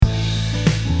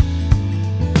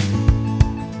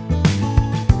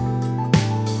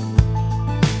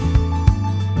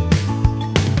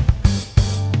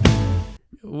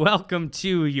Welcome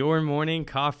to Your Morning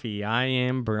Coffee. I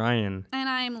am Brian. And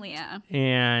I'm Leah.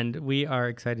 And we are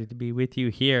excited to be with you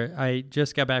here. I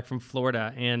just got back from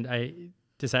Florida, and I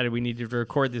decided we needed to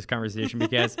record this conversation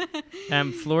because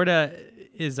Florida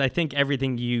is, I think,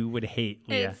 everything you would hate,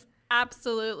 Leah. It's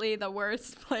absolutely the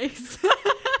worst place.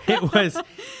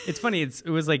 It's funny. It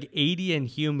was like 80 and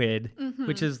humid,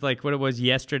 which is like what it was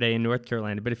yesterday in North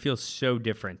Carolina, but it feels so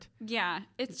different. Yeah,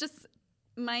 it's just,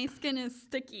 my skin is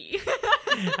sticky.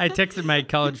 I texted my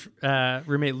college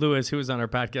roommate Lewis, who was on our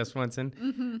podcast once,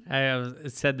 and I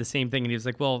said the same thing, and he was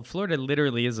like, well, Florida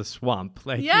literally is a swamp.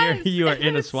 Like, yes, you are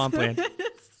in a swampland.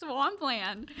 It's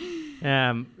swampland.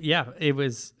 Yeah, it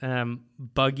was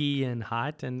buggy and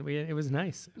hot, and it was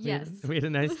nice. Yes. We had a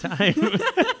nice time.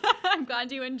 I'm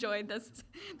glad you enjoyed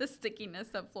the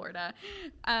stickiness of Florida.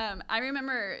 I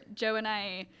remember Joe and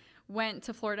I went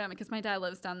to Florida because my dad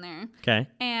lives down there. Okay.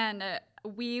 And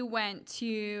we went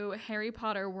to Harry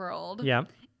Potter World. Yeah.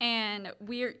 And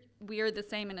we're the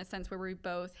same in a sense where we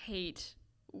both hate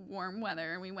warm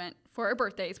weather. We went for our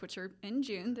birthdays, which are in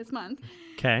June this month.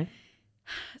 Okay.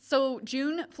 So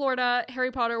June, Florida,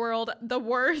 Harry Potter World, the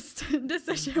worst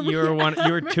decision. You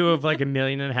were two of like 1.5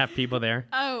 million people there.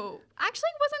 Oh, actually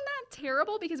wasn't that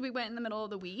terrible because we went in the middle of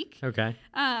the week. Okay.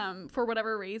 For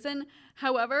whatever reason.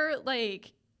 However,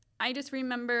 like, I just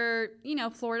remember,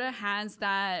 Florida has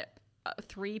that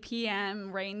 3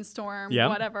 p.m. rainstorm,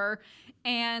 whatever.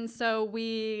 And so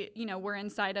we, we're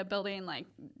inside a building, like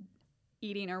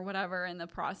eating or whatever in the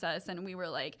process. And we were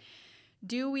like,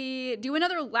 do we do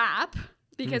another lap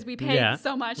because we paid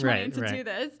so much money to do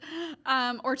this?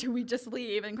 Or do we just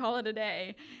leave and call it a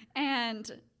day? And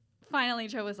finally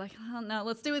Joe was like, oh no,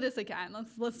 let's do this again.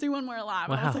 Let's do one more lap.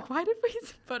 Wow. I was like, why did we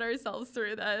put ourselves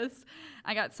through this?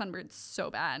 I got sunburned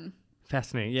so bad.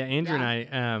 Fascinating. Yeah, Andrew and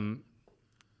I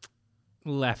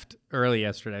left early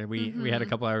yesterday. We had a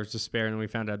couple hours to spare, and we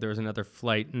found out there was another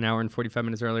flight an hour and 45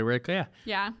 minutes early. We're like,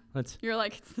 You're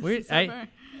like,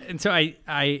 and so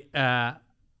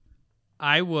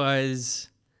I was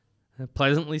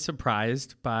pleasantly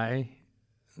surprised by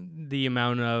the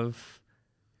amount of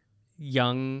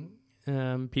young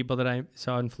people that I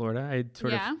saw in Florida.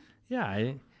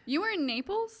 You were in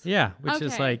Naples? Yeah, which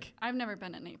is like... I've never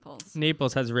been to Naples.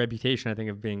 Naples has a reputation, I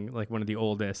think, of being like one of the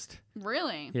oldest.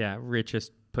 Really? Yeah,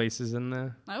 richest places in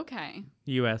the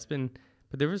U.S.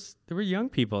 But there were young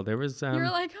people. There was... you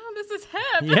were like, oh, this is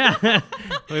hip. Yeah.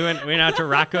 we went out to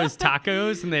Rocco's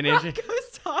Tacos, and then...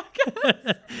 Rocco's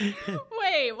Tacos?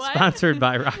 Wait, what? Sponsored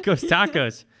by Rocco's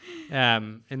Tacos.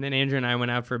 And then Andrew and I went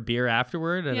out for a beer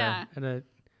afterward at a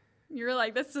you were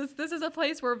like, this is a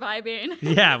place we're vibing.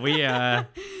 Yeah, we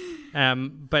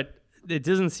but it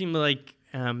doesn't seem like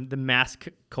the mask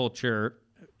culture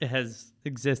has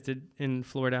existed in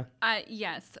Florida.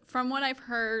 Yes, from what I've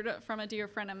heard from a dear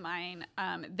friend of mine,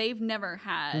 they've never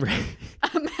had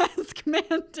a mask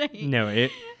mandate. No,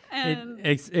 it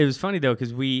was funny though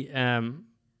because we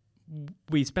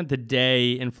spent the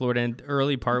day in Florida, and the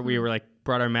early part we were like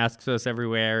brought our masks with us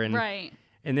everywhere,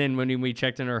 and then when we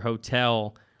checked in our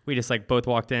hotel, we just like both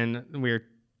walked in, and we were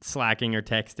slacking or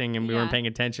texting, and we weren't paying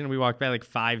attention. We walked by like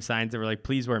 5 signs that were like,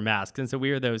 please wear masks. And so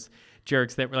we were those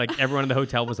jerks that were like, everyone in the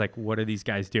hotel was like, what are these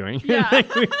guys doing? Yeah.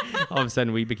 All of a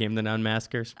sudden we became the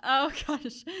non-maskers. Oh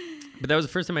gosh. But that was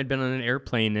the first time I'd been on an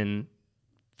airplane in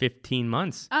 15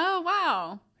 months. Oh,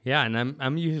 wow. Yeah. And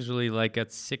I'm usually like a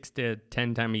 6 to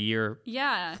 10 time a year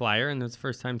flyer. And it was the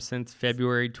first time since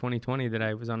February 2020 that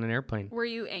I was on an airplane. Were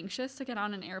you anxious to get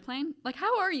on an airplane? Like,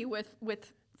 how are you with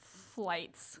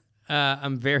flights?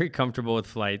 I'm very comfortable with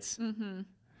flights.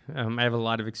 I have a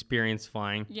lot of experience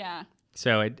flying. Yeah.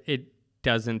 So it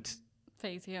doesn't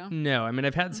phase you. No, I mean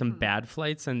I've had some bad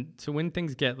flights, and so when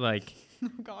things get like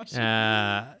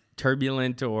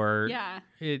turbulent or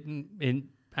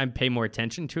I pay more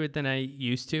attention to it than I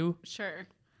used to. Sure.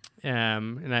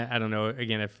 And I don't know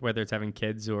again whether it's having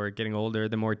kids or getting older,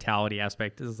 the mortality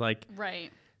aspect is like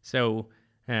right. So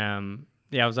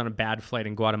I was on a bad flight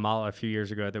in Guatemala a few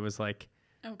years ago that was like,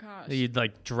 oh gosh, you'd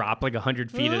like drop like 100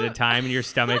 feet at a time and your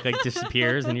stomach like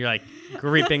disappears and you're like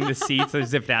gripping the seats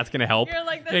as if that's going to help. You're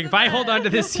like if I hold onto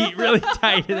this seat really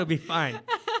tight, it'll be fine.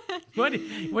 What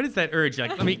is that urge? You're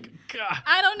like, let me,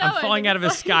 I don't know. I'm falling out of the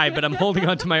sky, but I'm holding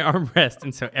onto my armrest,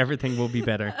 and so everything will be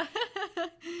better.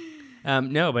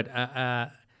 No, but I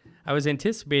was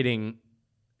anticipating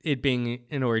it being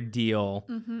an ordeal.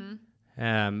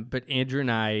 But Andrew and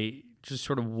I just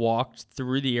sort of walked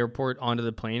through the airport onto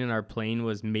the plane, and our plane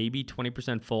was maybe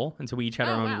 20% full, and so we each had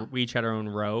our own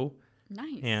row.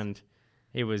 Nice. And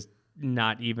it was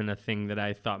not even a thing that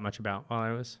I thought much about while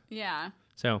I was. Yeah.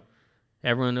 So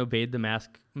everyone obeyed the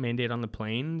mask mandate on the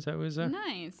plane. So it was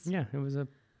nice. Yeah, it was a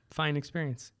fine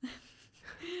experience.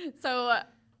 So,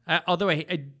 although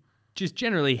I just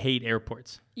generally hate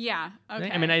airports. Yeah.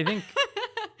 Okay. I mean,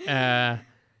 I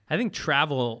think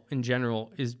travel in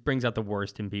general brings out the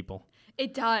worst in people.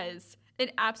 It does.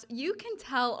 You can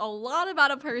tell a lot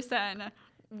about a person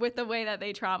with the way that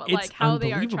they travel, it's like how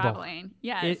they are traveling.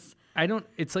 Yes.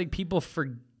 It's like people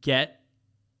forget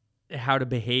how to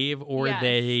behave, or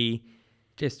they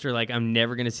just are like, I'm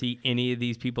never going to see any of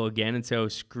these people again, and so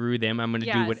screw them. I'm going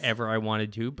to do whatever I want to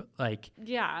do. But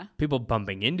people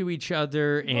bumping into each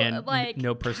other and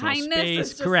no personal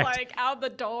space. Is Correct. Just like out the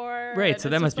door. Right. So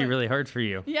that must be really hard for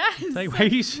you. Yes. It's like, why are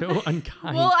you so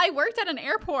unkind? Well, I worked at an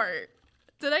airport.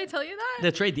 Did I tell you that?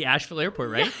 That's right. The Asheville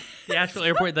Airport, right? Yes. The Asheville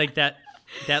Airport, like that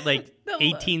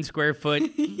 18 square foot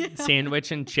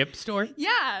sandwich and chip store.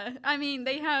 Yeah. I mean,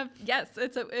 they have,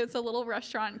 it's a little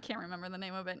restaurant. Can't remember the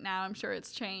name of it now. I'm sure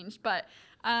it's changed. But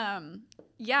that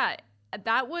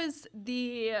was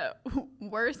the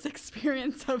worst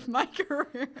experience of my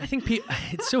career. I think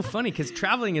it's so funny because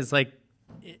traveling is like,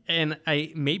 and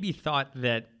I maybe thought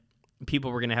that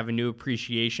people were going to have a new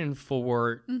appreciation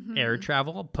for air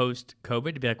travel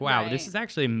post-COVID, to be like, wow, this is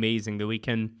actually amazing that we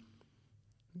can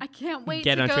I can't wait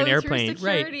get to onto go an airplane, through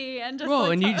security right? And just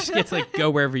and you just get to go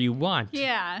wherever you want.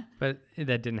 Yeah, but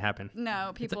that didn't happen.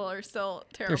 No, people are still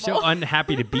terrible. They're so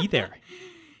unhappy to be there.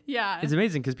 Yeah, it's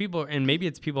amazing because people, and maybe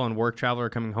it's people on work travel or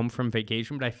coming home from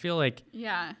vacation, but I feel like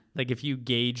like if you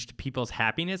gauged people's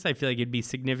happiness, I feel like it'd be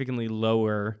significantly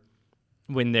lower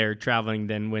when they're traveling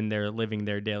than when they're living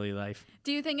their daily life.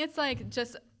 Do you think it's like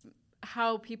just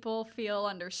how people feel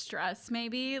under stress,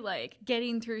 maybe like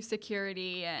getting through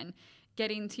security and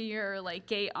getting to your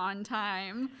gate on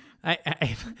time? I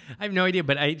have no idea,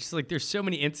 but I just there's so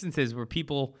many instances where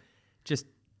people just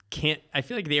can't. I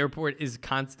feel like the airport is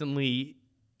constantly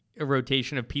a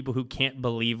rotation of people who can't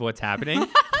believe what's happening.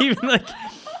 Even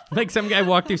like some guy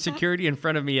walked through security in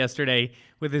front of me yesterday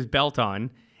with his belt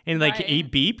on, and he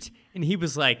beeped, and he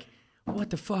was like, what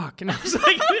the fuck? And I was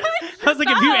like,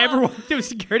 have you ever walked through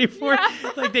security before?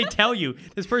 Yeah. They tell you,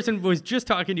 this person was just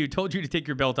talking to you, told you to take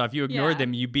your belt off. You ignored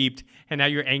them, you beeped, and now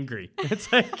you're angry.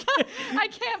 It's like, I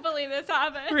can't believe this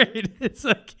happened. Right. It's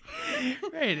like,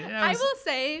 right. I will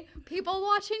say, people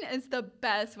watching is the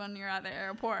best when you're at the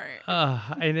airport.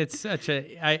 And it's such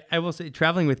I will say,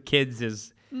 traveling with kids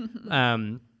is,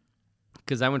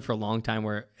 because I went for a long time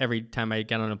where every time I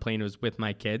got on a plane, it was with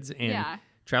my kids. And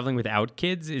traveling without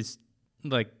kids is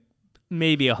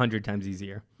maybe 100 times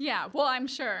easier. Yeah, well, I'm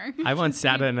sure. I once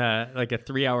sat on a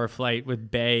 3-hour flight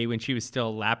with Bae when she was still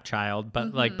a lap child,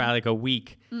 but by a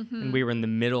week, and we were in the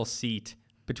middle seat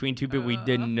between two people we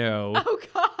didn't know. Oh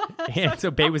God! And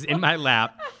so Bae was in my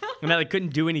lap, and I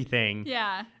couldn't do anything.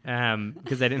 Yeah.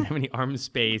 Because I didn't have any arm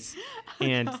space,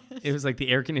 and it was the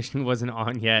air conditioning wasn't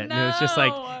on yet, and it was just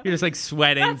you're just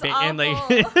sweating, and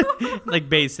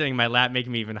Bae sitting in my lap,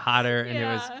 making me even hotter, and it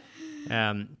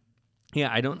was.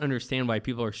 I don't understand why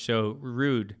people are so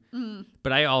rude,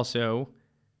 but I also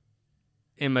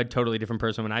am a totally different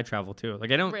person when I travel too. I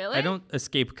don't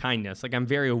escape kindness. I'm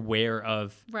very aware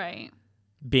of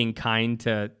being kind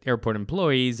to airport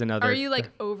employees and other. Are you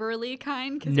overly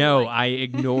kind? No, I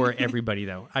ignore everybody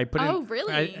though. I put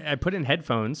really? I put in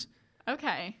headphones.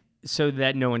 Okay. So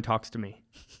that no one talks to me.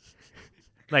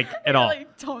 At all.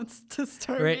 Don't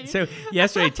disturb me. Me. So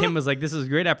yesterday, Tim was like, this is a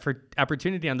great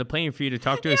opportunity on the plane for you to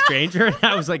talk to a stranger. And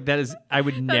I was like, I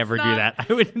would never do that.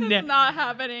 I would never. Not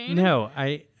happening. No,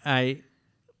 I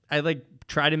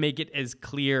try to make it as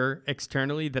clear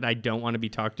externally that I don't want to be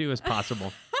talked to as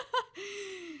possible.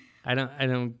 I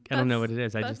don't know what it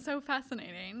is. That's so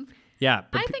fascinating. Yeah.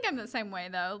 I think I'm the same way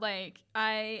though.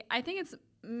 I think it's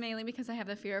mainly because I have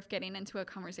the fear of getting into a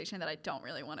conversation that I don't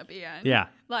really want to be in. Yeah.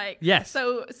 Yes.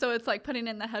 So it's putting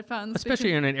in the headphones.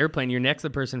 Especially on an airplane, you're next to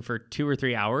the person for 2 or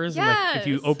 3 hours. Yes. And if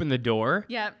you open the door.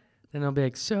 Yep. Then I'll be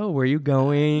like, so where are you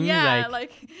going? Yeah. Where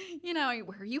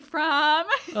are you from?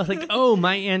 Oh,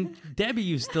 my Aunt Debbie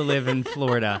used to live in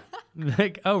Florida.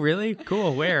 Oh, really?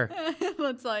 Cool. Where?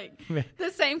 It's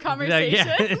the same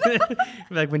conversation.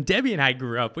 When Debbie and I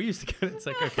grew up, we used to go, it's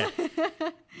okay.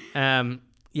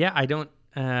 I don't,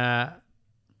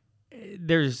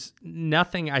 there's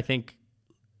nothing I think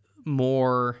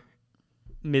more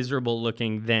miserable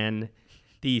looking than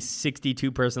the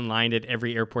 62-person line at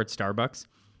every airport Starbucks.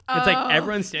 It's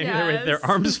everyone's standing there with their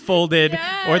arms folded,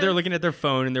 or they're looking at their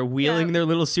phone and they're wheeling their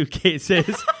little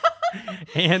suitcases.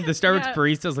 And the Starbucks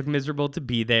baristas look miserable to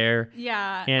be there.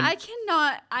 Yeah. And I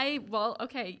cannot. I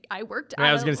worked.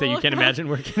 I was going to say, you can't imagine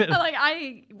working at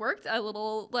I worked a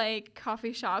little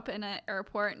coffee shop in an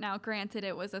airport. Now, granted,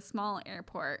 it was a small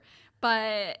airport.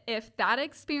 But if that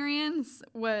experience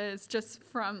was just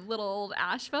from little old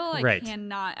Asheville, I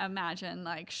cannot imagine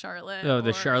Charlotte. Oh,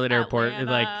 the Charlotte airport at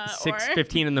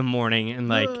 6:15 in the morning,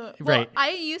 and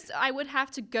I would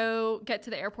have to go get to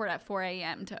the airport at 4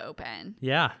 a.m. to open.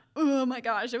 Yeah. Oh my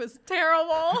gosh, it was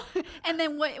terrible. And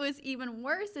then what was even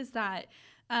worse is that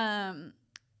there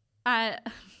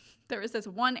was this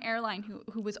one airline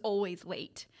who was always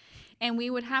late. And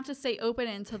we would have to stay open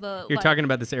until the... You're talking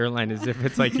about this airline as if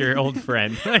it's like your old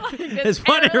friend. This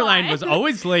one airline was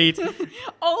always late.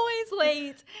 Always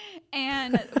late.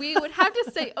 And we would have to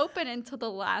stay open until the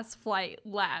last flight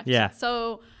left. Yeah.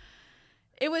 So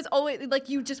it was always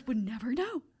you just would never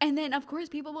know. And then, of course,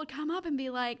 people would come up and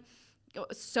be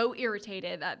so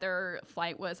irritated that their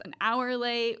flight was an hour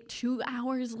late, 2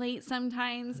 hours late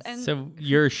sometimes. And so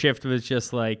your shift was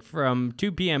just from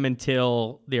 2 p.m.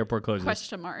 until the airport closes?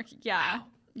 Question mark. Yeah. Wow.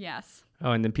 Yes.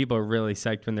 Oh, and then people are really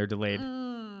psyched when they're delayed.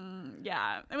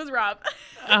 Yeah, it was rough.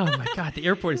 Oh my God, the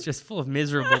airport is just full of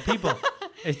miserable people.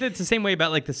 It's the same way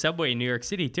about the subway in New York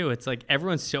City too. It's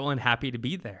everyone's so unhappy to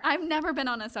be there. I've never been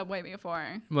on a subway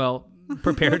before. Well,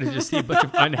 prepare to just see a bunch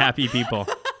of unhappy people.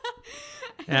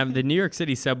 The New York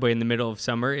City subway in the middle of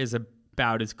summer is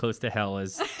about as close to hell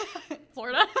as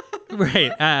Florida.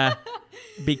 Right.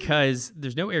 Because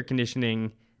there's no air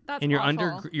conditioning. That's and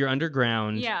awful. You're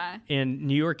underground. Yeah. And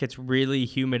New York gets really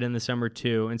humid in the summer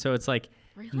too. And so it's really?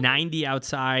 90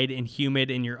 outside and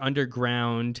humid, and you're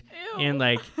underground. Ew.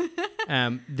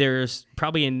 And there's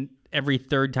probably in every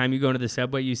third time you go into the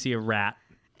subway, you see a rat.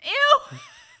 Ew.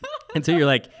 And so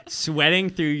you're sweating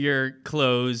through your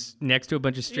clothes next to a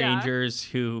bunch of strangers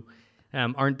who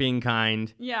aren't being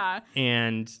kind. Yeah.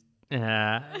 And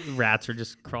rats are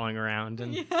just crawling around.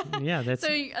 And that's... So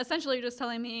essentially you're just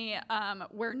telling me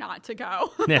where not to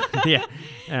go. Yeah.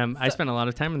 I spent a lot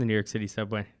of time on the New York City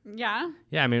subway. Yeah?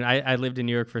 Yeah, I mean, I lived in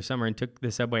New York for summer and took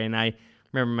the subway, and I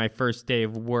remember my first day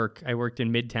of work. I worked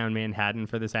in Midtown Manhattan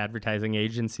for this advertising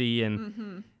agency,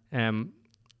 and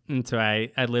and so I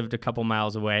lived a couple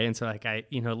miles away, and so I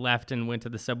left and went to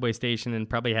the subway station and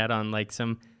probably had on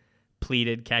some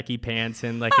pleated khaki pants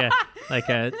and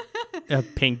a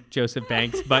pink Joseph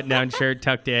Banks button-down shirt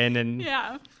tucked in,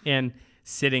 and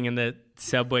sitting in the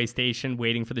subway station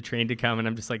waiting for the train to come, and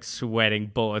I'm just sweating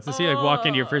bullets. So you walk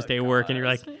into your first day of work and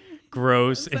you're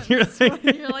gross, and you're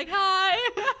hi,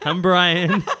 I'm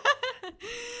Brian.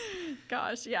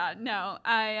 Gosh, yeah, no,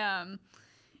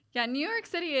 New York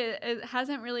City it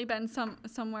hasn't really been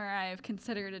somewhere I've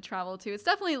considered to travel to. It's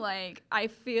definitely I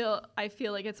feel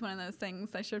like it's one of those things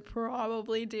I should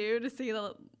probably do to see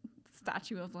the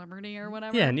Statue of Liberty or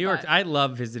whatever. Yeah, New York. I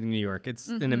love visiting New York. It's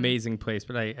an amazing place,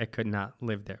 but I could not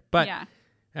live there. But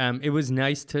it was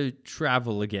nice to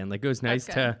travel again. It was nice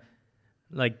to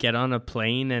get on a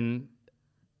plane and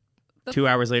 2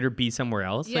 hours later be somewhere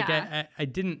else. Yeah. I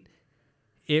didn't.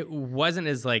 It wasn't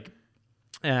as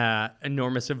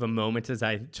enormous of a moment as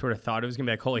I sort of thought it was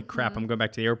gonna be. Holy crap, I'm going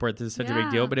back to the airport. This is such a big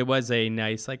deal. But it was a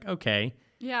nice okay.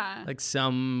 Yeah.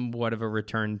 Somewhat of a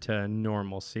return to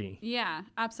normalcy. Yeah,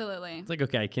 absolutely. It's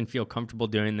okay, I can feel comfortable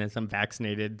doing this. I'm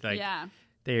vaccinated.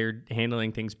 They're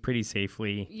handling things pretty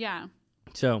safely. Yeah.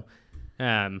 So,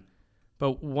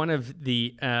 but one of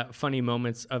the funny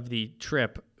moments of the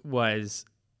trip was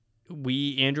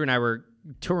Andrew and I were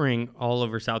touring all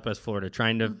over Southwest Florida,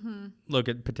 trying to look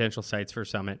at potential sites for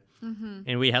Summit.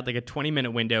 And we had a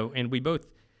 20-minute window, and we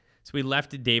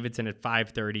left Davidson at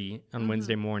 5:30 on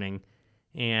Wednesday morning.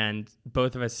 And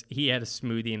both of us, he had a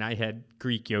smoothie and I had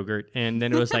Greek yogurt. And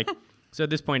then it was so at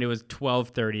this point it was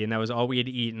 12:30 and that was all we had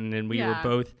eaten. And we were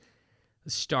both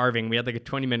starving. We had a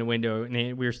 20-minute window and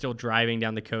we were still driving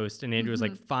down the coast. And Andrew was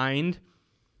find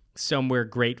somewhere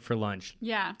great for lunch.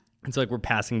 Yeah. And so we're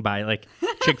passing by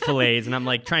Chick-fil-A's and I'm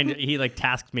trying to, he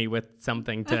tasked me with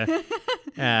something to,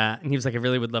 and he was I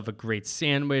really would love a great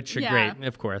sandwich.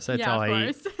 Of course, that's all I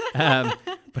eat.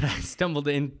 But I stumbled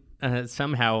in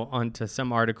somehow onto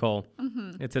some article.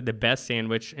 It said the best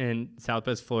sandwich in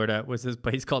Southwest Florida was this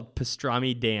place called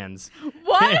Pastrami Dan's.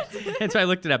 What? And so I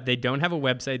looked it up. They don't have a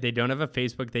website. They don't have a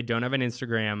Facebook. They don't have an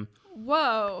Instagram.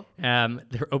 Whoa.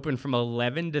 They're open from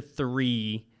 11 to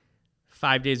 3,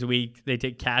 5 days a week. They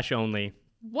take cash only.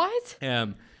 What?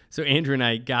 So Andrew and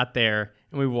I got there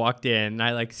and we walked in and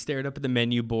I stared up at the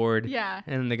menu board. Yeah.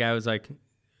 And the guy was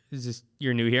 "Is this,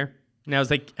 you're new here?" And I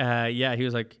was yeah. He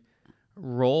was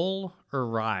roll or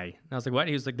rye. And I was like, what?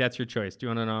 He was like, that's your choice. Do you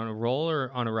want it on a roll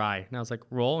or on a rye? And I was like,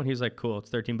 roll. And he was like, cool, it's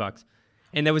 $13.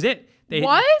 And that was it.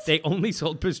 What? They only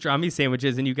sold pastrami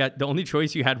sandwiches, and the only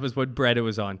choice you had was what bread it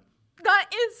was on. That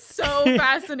is so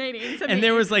fascinating to me. And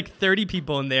there was like 30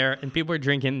 people in there, and people were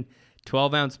drinking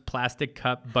 12-ounce plastic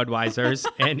cup Budweisers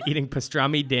and eating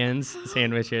pastrami Dan's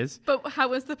sandwiches. But how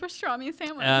was the pastrami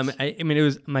sandwich? I mean, it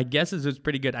was, my guess is it was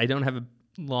pretty good. I don't have a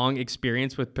long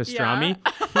experience with pastrami,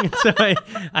 so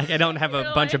I don't have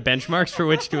a bunch of benchmarks for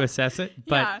which to assess it.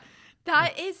 But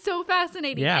that is so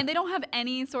fascinating. Yeah. And they don't have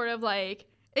any sort of like,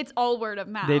 it's all word of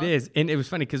mouth. It is. And it was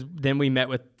funny because then we met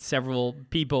with several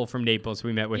people from Naples.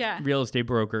 We met with real estate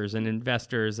brokers and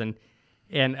investors, and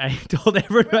I told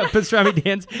everyone about Pastrami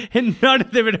Dan's, and none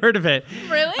of them had heard of it.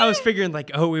 Really? I was figuring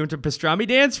like, oh, we went to Pastrami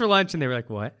Dan's for lunch, and they were like,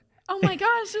 what? Oh my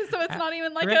gosh. So it's not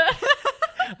even like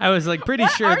I was like pretty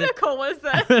what sure article was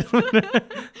this?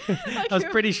 I was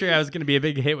pretty sure I was going to be a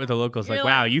big hit with the locals. Like,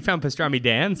 wow, you found Pastrami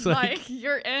Dan's? Like,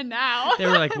 you're in now. They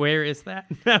were like, where is that?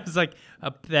 And I was like,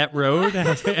 up that road.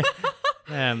 That's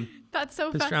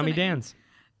so Pastrami fascinating. Dan's.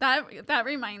 That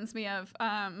reminds me of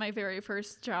my very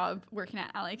first job working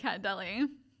at Alley Cat Deli.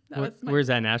 Where's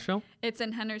that, Nashville? It's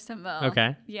in Hendersonville.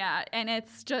 Okay. Yeah, and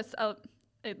it's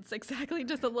exactly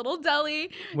just a little deli.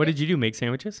 What did you do? Make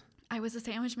sandwiches? I was a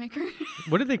sandwich maker.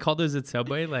 What do they call those at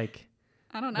Subway? Like,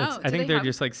 I don't know. I think they're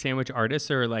just like sandwich artists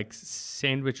or like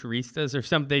sandwich baristas or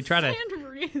something. They try to.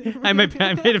 I might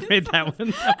have made that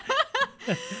one.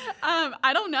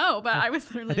 I don't know, but I was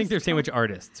literally. I think they're sandwich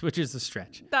artists, which is a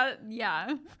stretch. I mean,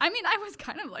 I was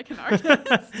kind of like an artist.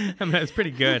 I mean, it was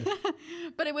pretty good.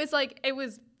 But it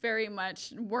was very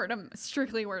much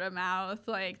strictly word of mouth.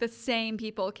 Like the same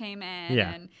people came in,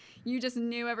 and you just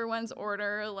knew everyone's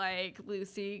order. Like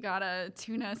Lucy got a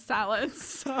tuna salad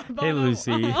sub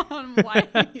Lucy. on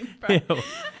white bread.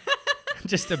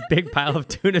 Just a big pile of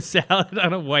tuna salad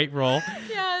on a white roll.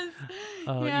 Yes.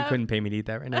 Oh, you couldn't pay me to eat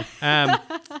that right now.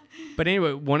 But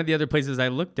anyway, one of the other places I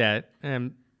looked at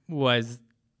was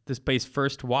this place,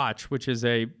 First Watch, which is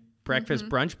a breakfast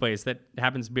brunch place that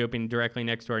happens to be opening directly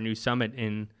next to our new summit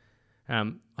in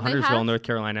Huntersville, North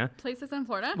Carolina. Places in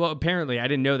Florida? Well, apparently, I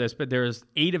didn't know this, but there's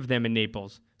 8 of them in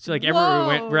Naples. So like everywhere we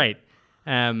went, right.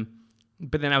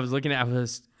 But then I was looking at,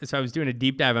 I was doing a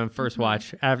deep dive on First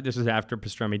Watch. This was after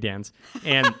Pastrami Dan's.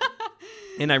 And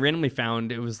and I randomly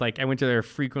found, it was like, I went to their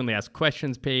frequently asked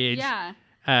questions page. Yeah.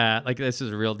 Like this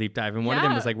is a real deep dive. And one of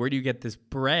them was like, where do you get this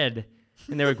bread?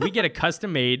 And they're like, we get it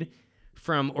custom made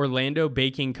from Orlando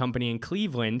Baking Company in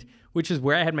Cleveland, which is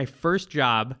where I had my first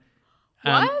job.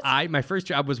 What? My first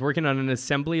job was working on an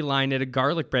assembly line at a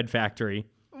garlic bread factory.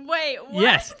 Wait, what?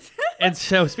 Yes. And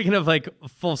so speaking of like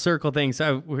full circle things,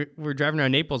 so we're driving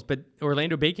around Naples, but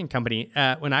Orlando Baking Company,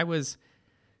 when I was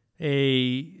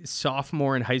a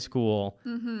sophomore in high school,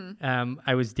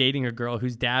 I was dating a girl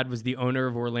whose dad was the owner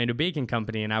of Orlando Baking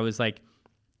Company. And I was like,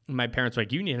 my parents were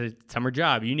like, you need a summer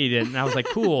job. You need it. And I was like,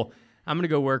 cool. I'm going to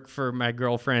go work for my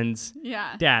girlfriend's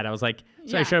dad. I was like,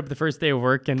 so I showed up the first day of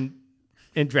work and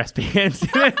in dress pants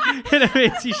and a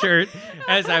fancy shirt,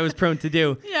 as I was prone to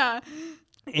do. Yeah.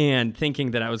 And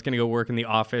thinking that I was going to go work in the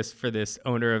office for this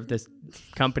owner of this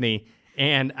company.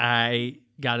 And I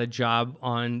got a job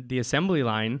on the assembly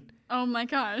line. Oh my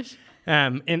gosh.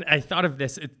 And I thought of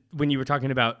this when you were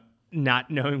talking about not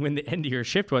knowing when the end of your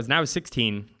shift was. And I was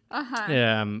 16.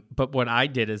 But what I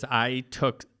did is I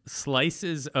took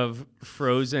slices of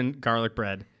frozen garlic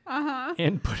bread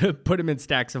and put them in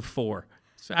stacks of 4.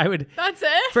 So I would. That's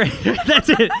it? That's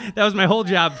it. That was my whole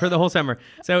job for the whole summer.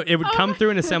 So it would come through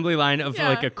an assembly line of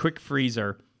like a quick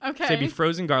freezer. Okay. So it'd be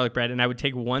frozen garlic bread, and I would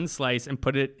take one slice and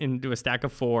put it into a stack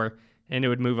of 4, and it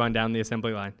would move on down the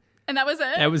assembly line. And that was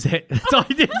it? That was it. That's all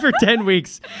I did for 10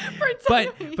 weeks.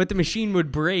 But the machine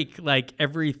would break like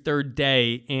every third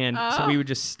day, and so we would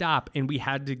just stop, and we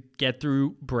had to get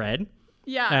through bread.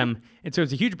 Yeah. And so it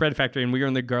was a huge bread factory, and we were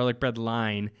on the garlic bread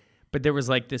line. But there was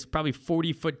like this probably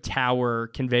 40-foot tower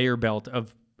conveyor belt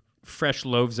of fresh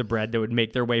loaves of bread that would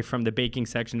make their way from the baking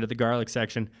section to the garlic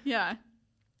section. Yeah.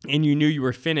 And you knew you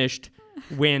were finished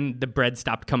when the bread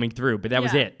stopped coming through. But that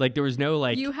was it. Like there was no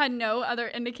like... You had no other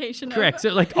indication Correct.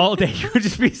 So like all day you would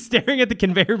just be staring at the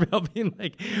conveyor belt being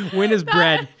like, when is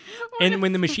bread? And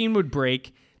when the machine would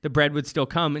break, the bread would still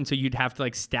come. And so you'd have to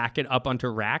like stack it up onto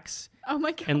racks. Oh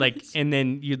my God. And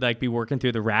then you'd like be working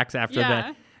through the racks after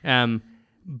that.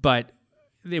 But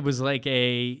it was like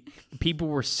people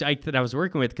were psyched that I was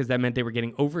working with because that meant they were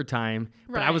getting overtime.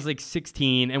 Right. But I was like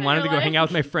 16 and wanted to go hang out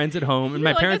with my friends at home. And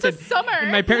my parents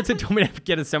had told me to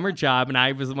get a summer job, and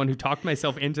I was the one who talked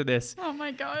myself into this. Oh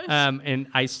my gosh. And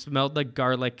I smelled like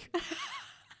garlic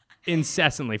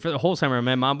incessantly for the whole summer.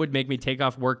 My mom would make me take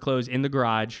off work clothes in the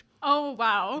garage. Oh,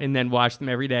 wow. And then wash them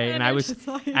every day. And I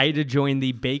had to join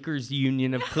the Bakers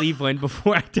Union of Cleveland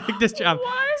before I took this job.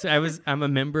 What? So I'm a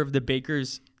member of the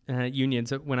Bakers Union.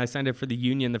 So when I signed up for the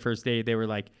union the first day, they were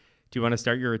like, do you want to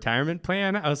start your retirement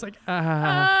plan? I was like,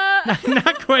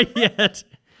 not quite yet.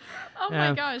 Oh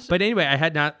my gosh. But anyway, I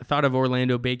had not thought of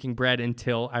Orlando baking bread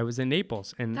until I was in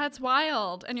Naples. And that's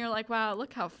wild. And you're like, wow,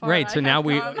 look how far. Right. So now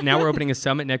we're opening a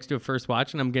summit next to a First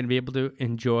Watch, and I'm going to be able to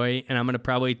enjoy, and I'm going to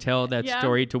probably tell that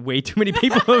story to way too many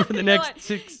people over the next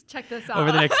check this out.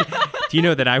 Over the next Do you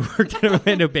know that I worked at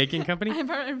Orlando Baking Company? I'm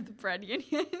part of the bread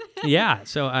union. Yeah.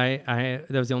 So I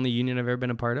that was the only union I've ever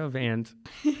been a part of, and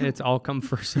it's all come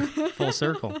full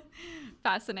circle.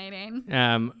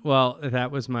 Fascinating. Well, that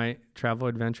was my travel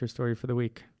adventure story for the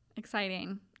week.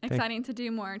 Exciting to do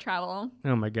more travel.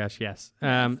 Oh my gosh, yes.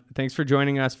 Thanks for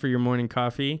joining us for your morning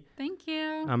coffee. Thank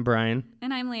you. I'm Brian.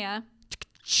 And I'm Leah.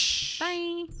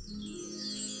 Bye.